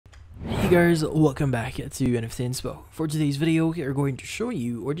Guys, welcome back to NFT Inspo. For today's video, we are going to show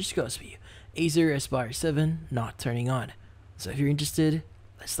you or discuss with you Acer Aspire 7 not turning on. So if you're interested,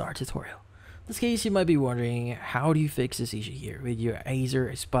 let's start the tutorial. In this case, you might be wondering, how do you fix this issue here with your Acer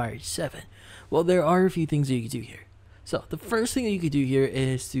Aspire 7? Well, there are a few things that you can do here. So the first thing that you could do here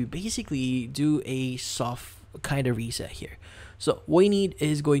is to basically do a soft kind of reset here. So what you need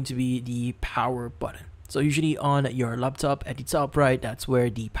is going to be the power button. So usually on your laptop at the top right, that's where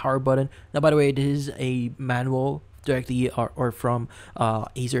the power button. Now, by the way, this is a manual directly or from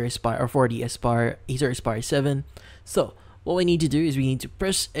Acer Aspire or for the Acer Aspire 7. So what we need to do is we need to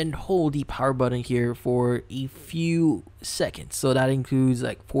press and hold the power button here for a few seconds. So that includes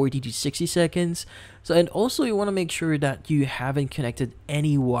like 40 to 60 seconds. So, and also you want to make sure that you haven't connected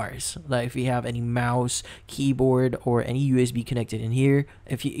any wires, like if you have any mouse, keyboard, or any USB connected in here.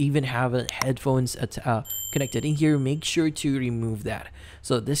 If you even have headphones connected in here, make sure to remove that.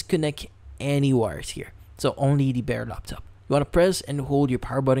 So disconnect any wires here. So only the bare laptop. You want to press and hold your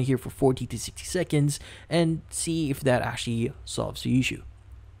power button here for 40 to 60 seconds and see if that actually solves the issue.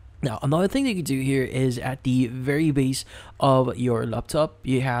 Now, another thing that you can do here is at the very base of your laptop,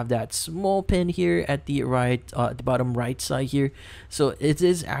 you have that small pin here at the the bottom right side here. So it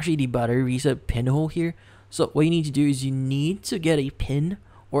is actually the battery reset pinhole here. So what you need to do is you need to get a pin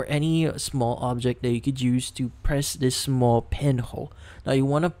or any small object that you could use to press this small pinhole. Now you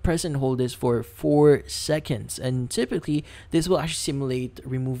want to press and hold this for 4 seconds, and typically this will actually simulate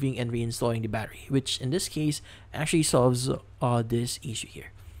removing and reinstalling the battery, which in this case actually solves this issue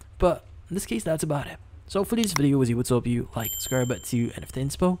here. But in this case, that's about it. So for this video, was able to help you, like, subscribe to NFT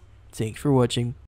Inspo. Thanks for watching.